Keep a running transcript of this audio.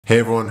Hey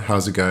everyone,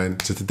 how's it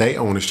going? So today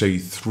I want to show you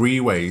 3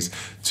 ways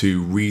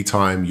to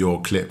retime your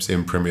clips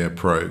in Premiere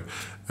Pro.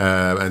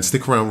 And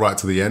stick around right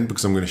to the end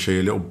because I'm going to show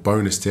you a little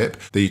bonus tip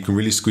that you can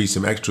really squeeze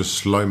some extra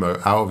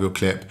slow-mo out of your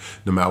clip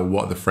no matter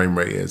what the frame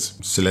rate is.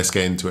 So let's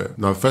get into it.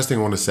 Now the first thing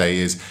I want to say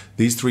is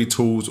these 3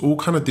 tools all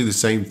kind of do the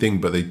same thing,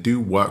 but they do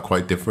work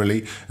quite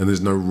differently, and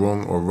there's no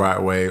wrong or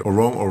right way or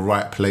wrong or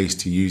right place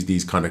to use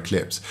these kind of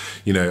clips.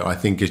 You know, I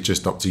think it's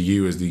just up to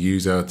you as the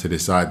user to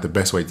decide the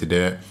best way to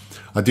do it.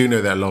 I do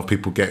know that a lot of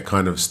people get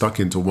kind of stuck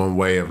into one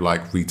way of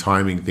like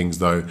retiming things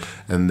though,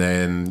 and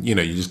then, you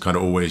know, you just kind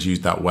of always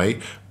use that way,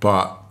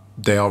 but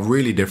they are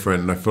really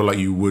different and I feel like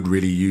you would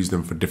really use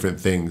them for different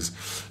things.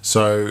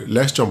 So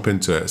let's jump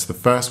into it. So the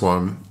first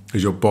one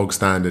is your bog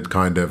standard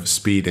kind of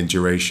speed and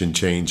duration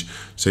change.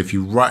 So if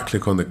you right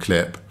click on the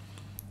clip,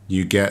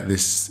 you get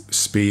this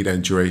speed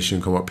and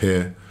duration come up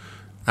here,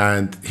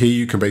 and here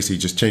you can basically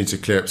just change the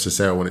clip. So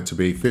say I want it to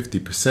be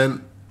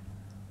 50%,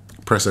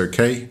 press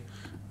OK,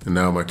 and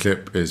now my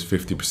clip is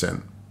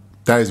 50%.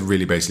 That is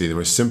really basically the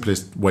most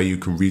simplest way you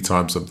can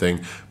retime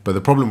something. But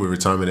the problem with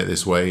retiming it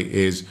this way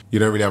is you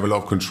don't really have a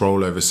lot of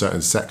control over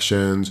certain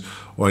sections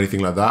or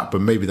anything like that,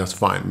 but maybe that's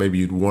fine. Maybe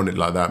you'd want it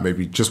like that.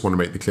 Maybe you just want to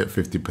make the clip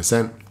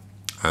 50%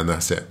 and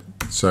that's it.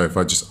 So if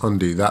I just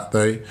undo that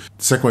though, the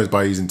second one is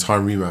by using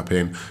time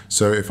remapping.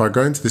 So if I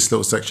go into this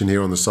little section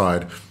here on the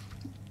side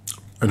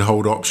and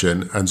hold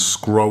Option and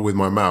scroll with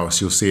my mouse,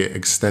 you'll see it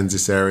extends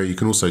this area. You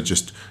can also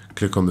just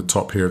click on the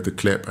top here of the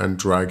clip and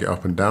drag it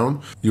up and down.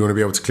 You want to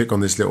be able to click on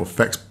this little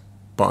effects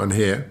button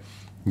here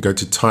and go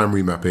to time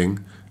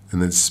remapping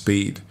and then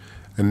speed.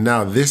 And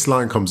now this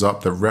line comes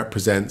up that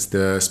represents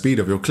the speed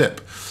of your clip.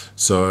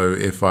 So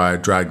if I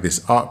drag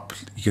this up,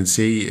 you can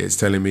see it's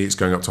telling me it's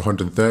going up to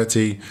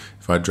 130.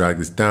 If I drag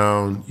this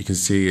down, you can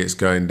see it's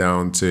going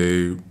down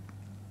to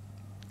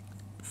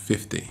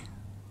 50.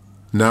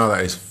 Now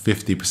that is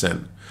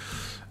 50%.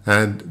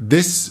 And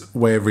this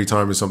way of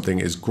retiming something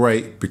is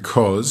great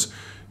because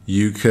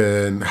you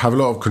can have a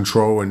lot of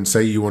control, and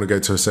say you want to go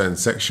to a certain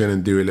section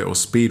and do a little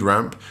speed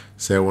ramp.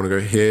 Say I want to go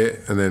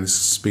here and then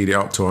speed it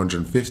up to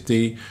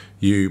 150.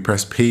 You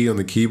press P on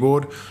the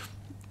keyboard,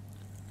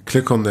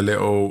 click on the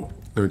little,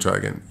 let me try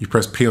again. You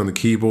press P on the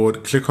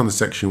keyboard, click on the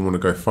section you want to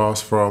go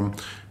fast from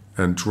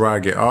and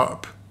drag it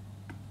up.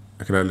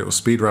 I can add a little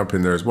speed ramp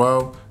in there as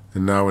well.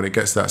 And now when it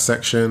gets to that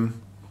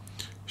section,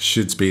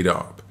 should speed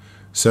up.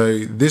 So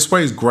this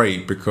way is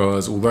great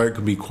because although it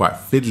can be quite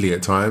fiddly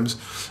at times,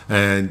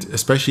 and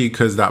especially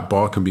because that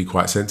bar can be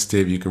quite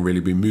sensitive, you can really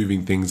be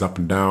moving things up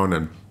and down,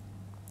 and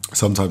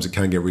sometimes it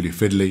can get really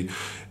fiddly.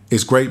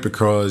 It's great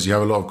because you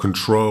have a lot of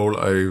control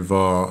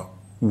over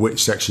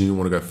which section you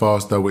want to go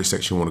faster, which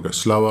section you want to go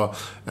slower,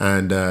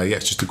 and yeah,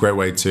 it's just a great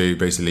way to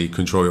basically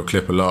control your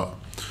clip a lot.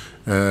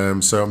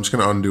 So I'm just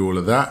going to undo all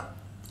of that,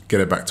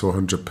 get it back to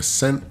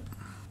 100%.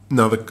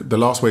 Now the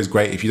last way is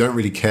great if you don't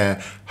really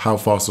care how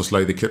fast or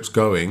slow the clip's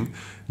going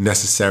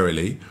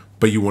necessarily,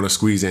 but you want to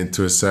squeeze it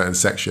into a certain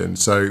section.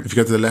 So if you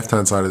go to the left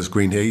hand side of the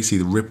screen here, you see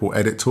the ripple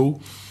edit tool.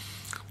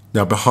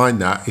 Now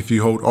behind that, if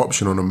you hold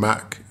Option on a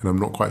Mac, and I'm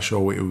not quite sure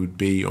what it would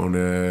be on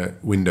a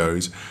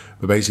Windows,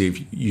 but basically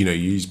if you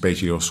use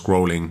basically your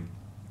scrolling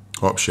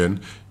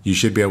option, you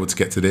should be able to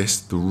get to this,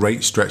 the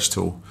rate stretch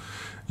tool.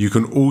 You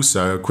can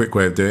also, a quick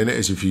way of doing it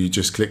is if you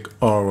just click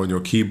R on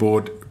your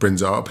keyboard, it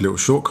brings it up, a little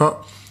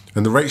shortcut.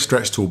 And the rate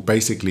stretch tool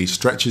basically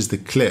stretches the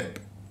clip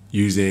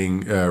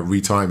using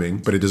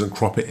retiming, but it doesn't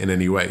crop it in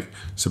any way.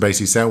 So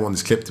basically say I want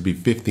this clip to be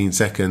 15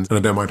 seconds and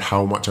I don't mind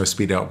how much I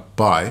speed it up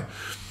by,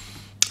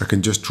 I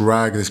can just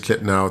drag this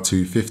clip now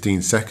to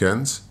 15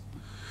 seconds.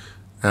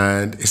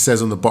 And it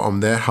says on the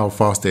bottom there how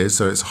fast it is,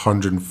 so it's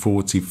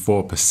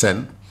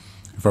 144%.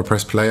 If I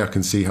press play, I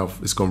can see how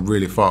it's gone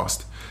really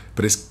fast,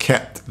 but it's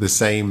kept the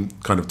same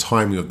kind of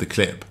timing of the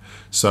clip.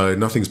 So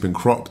nothing's been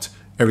cropped.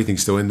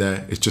 Everything's still in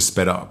there, it's just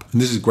sped up. And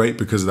this is great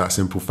because of that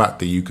simple fact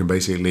that you can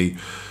basically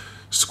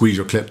squeeze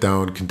your clip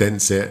down,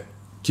 condense it,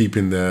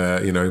 keeping the,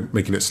 you know,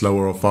 making it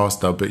slower or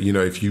faster. But you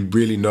know, if you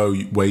really know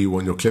where you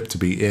want your clip to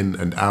be in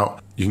and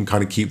out, you can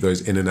kind of keep those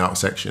in and out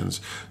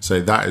sections. So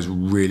that is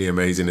really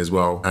amazing as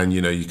well. And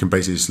you know, you can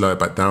basically slow it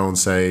back down.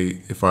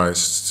 Say if I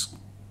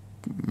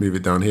move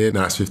it down here,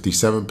 now it's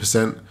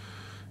 57%.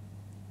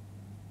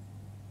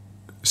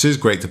 This is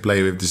great to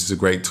play with. This is a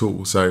great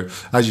tool. So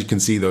as you can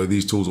see though,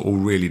 these tools are all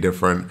really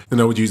different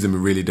and I would use them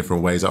in really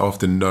different ways. I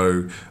often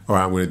know, all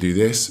right, I'm going to do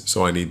this,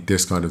 so I need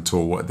this kind of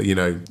tool. You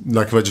know,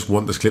 like if I just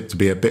want this clip to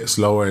be a bit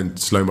slower in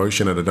slow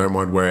motion and I don't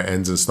mind where it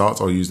ends and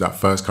starts, I'll use that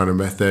first kind of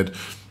method.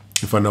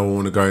 If I know I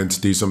want to go in to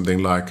do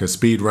something like a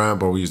speed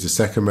ramp, I'll use the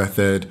second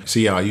method. So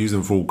yeah, I use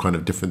them for all kind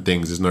of different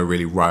things. There's no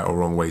really right or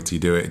wrong way to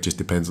do it. It just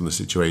depends on the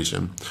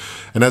situation.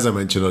 And as I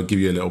mentioned, I'll give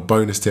you a little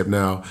bonus tip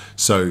now.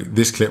 So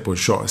this clip was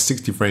shot at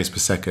 60 frames per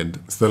second.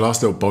 So the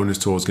last little bonus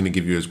tool I was going to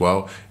give you as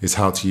well is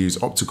how to use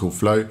optical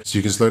flow. So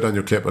you can slow down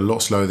your clip a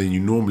lot slower than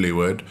you normally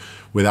would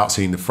without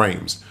seeing the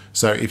frames.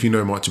 So if you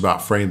know much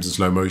about frames and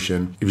slow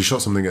motion, if you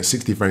shot something at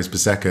 60 frames per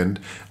second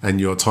and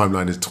your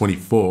timeline is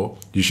 24,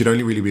 you should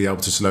only really be able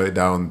to slow it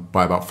down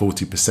by about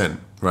 40%,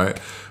 right?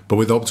 But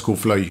with optical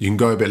flow, you can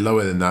go a bit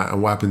lower than that.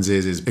 And what happens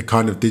is it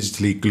kind of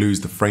digitally glues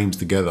the frames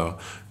together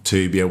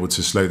to be able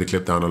to slow the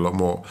clip down a lot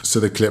more. So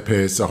the clip here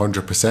is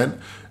 100%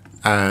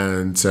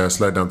 and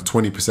slow it down to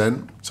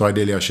 20%. So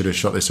ideally I should have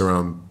shot this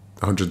around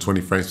 120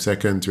 frames per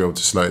second to be able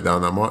to slow it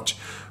down that much.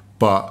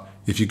 But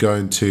if you go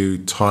into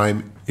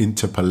time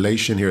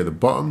interpolation here at the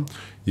bottom,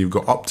 you've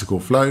got optical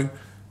flow.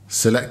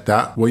 Select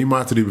that. What you might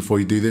have to do before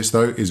you do this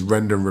though is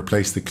render and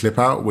replace the clip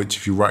out, which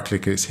if you right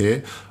click it's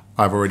here.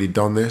 I've already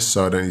done this,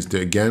 so I don't need to do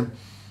it again.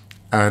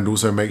 And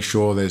also make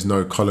sure there's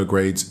no color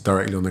grades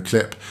directly on the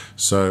clip.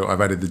 So I've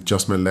added the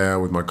adjustment layer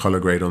with my color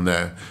grade on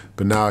there.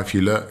 But now if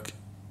you look,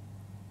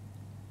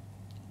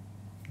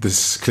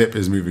 this clip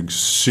is moving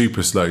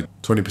super slow,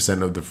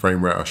 20% of the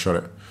frame rate I shot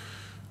it.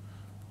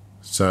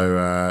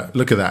 So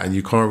look at that, and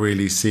you can't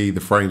really see the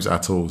frames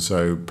at all.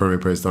 So Premiere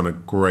Pro has done a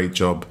great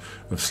job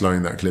of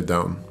slowing that clip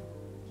down.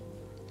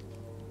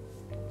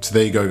 So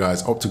there you go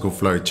guys, optical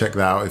flow, check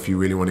that out. If you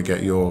really want to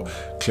get your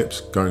clips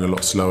going a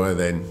lot slower,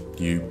 then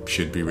you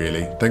should be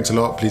really. Thanks a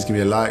lot, please give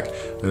me a like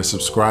and a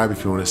subscribe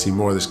if you want to see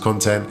more of this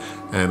content,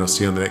 and I'll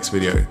see you on the next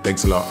video.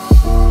 Thanks a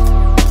lot.